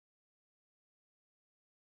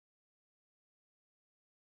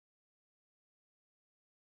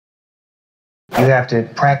You have to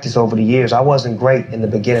practice over the years. I wasn't great in the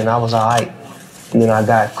beginning. I was all right. And then I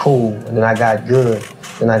got cool. And then I got good.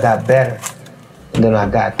 Then I got better. And then I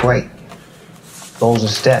got great. Those are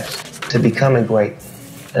steps to becoming great.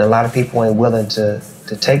 And a lot of people ain't willing to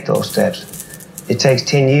take those steps. It takes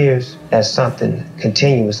 10 years at something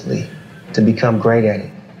continuously to become great at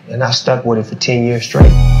it. And I stuck with it for 10 years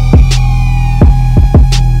straight.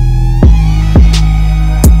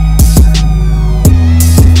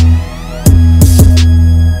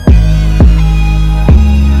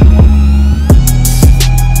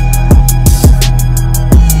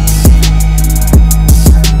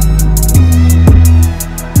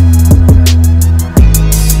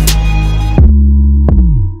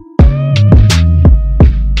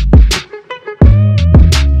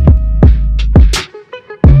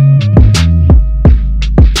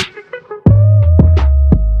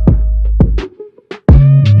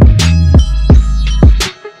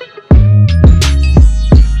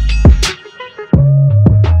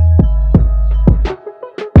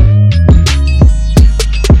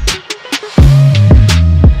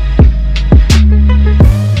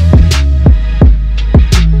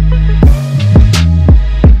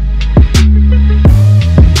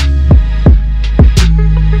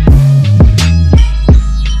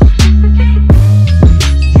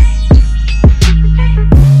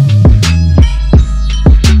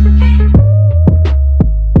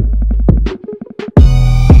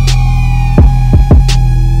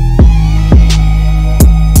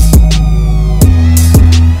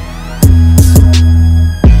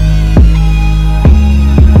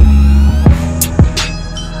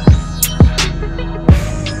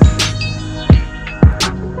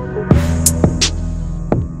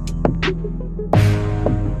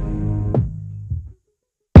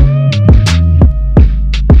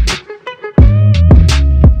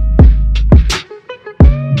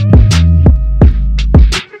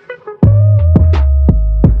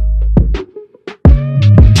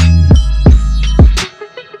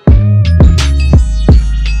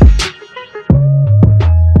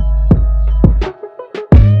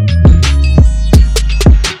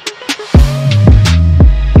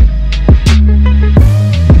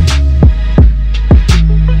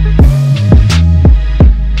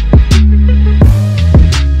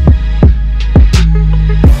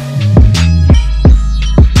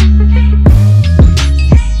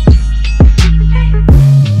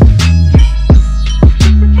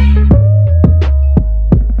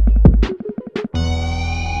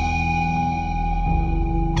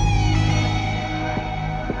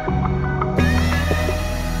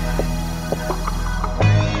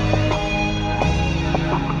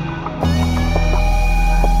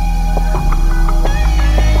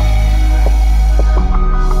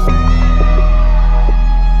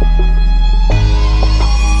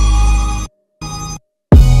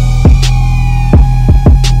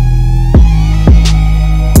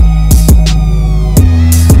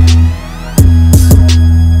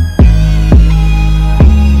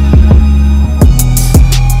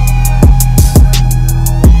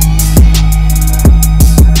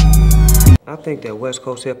 I think that West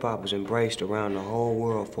Coast hip-hop is embraced around the whole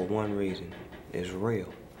world for one reason. It's real.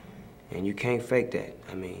 And you can't fake that.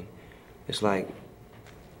 I mean, it's like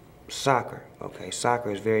soccer, okay?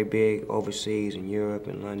 Soccer is very big overseas in Europe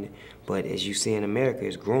and London, but as you see in America,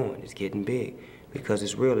 it's growing, it's getting big. Because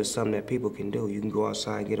it's real, it's something that people can do. You can go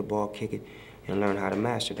outside, get a ball, kick it, and learn how to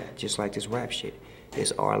master that, just like this rap shit.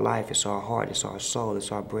 It's our life, it's our heart, it's our soul,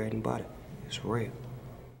 it's our bread and butter. It's real.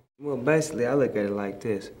 Well, basically, I look at it like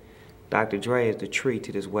this. Dr. Dre is the tree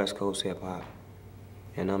to this West Coast hip-hop,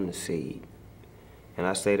 and I'm the seed. And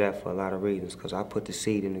I say that for a lot of reasons, because I put the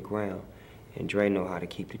seed in the ground, and Dre know how to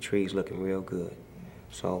keep the trees looking real good.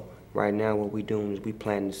 So right now what we doing is we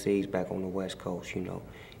planting the seeds back on the West Coast, you know.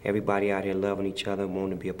 Everybody out here loving each other, wanting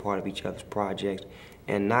to be a part of each other's projects.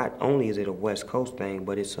 And not only is it a West Coast thing,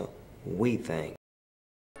 but it's a we thing.